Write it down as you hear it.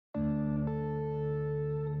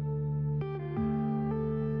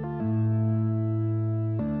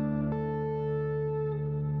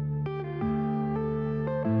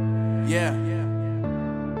Yeah.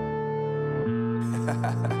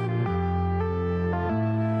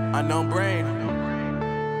 Unknown Brain,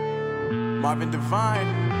 Marvin Divine.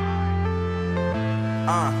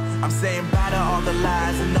 I'm saying bye to all the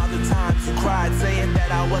lies and all the times you cried, saying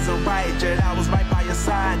that I wasn't right, yet I was right by your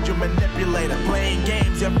side. You manipulator, playing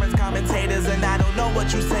games, your friends commentators, and I don't know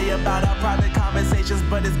what you say about our private conversations,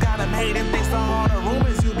 but it's got them hating thanks to all the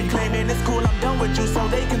rumors you be claiming. It's cool, I'm done with you, so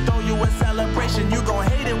they can throw you a celebration. You gon'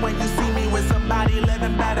 hate it when you see me with somebody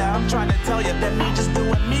living better. I'm trying to tell you that me just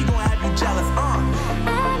doing me gon' have you jealous.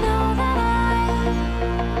 I know that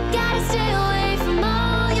I gotta stay away from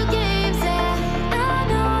all your games, yeah. I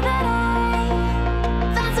know that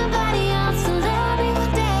I found somebody else to love me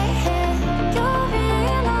one day, yeah. You'll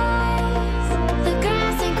realize the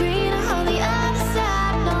grass ain't greener on the other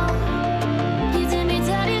side, no. You did me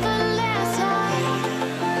dirty for the last time,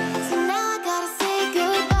 so now I gotta say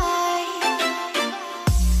goodbye.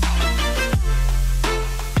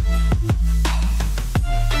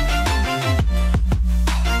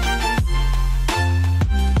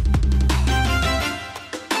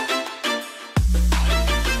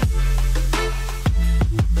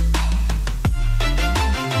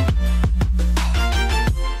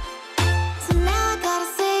 So now I gotta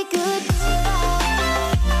say goodbye.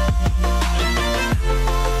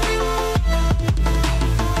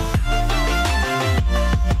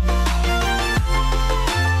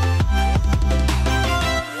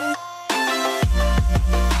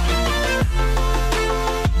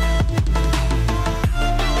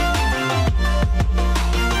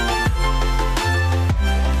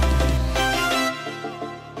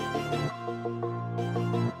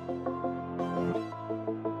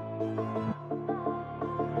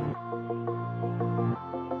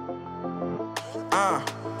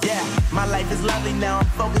 Yeah, my life is lovely now, I'm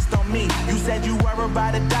focused on me. You said you were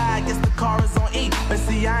about to die, I guess the car is on E. But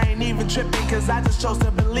see, I ain't even tripping, cause I just chose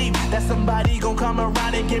to believe that somebody gon' come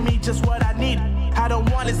around and give me just what I need. I don't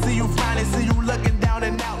wanna see you frowning, see you looking down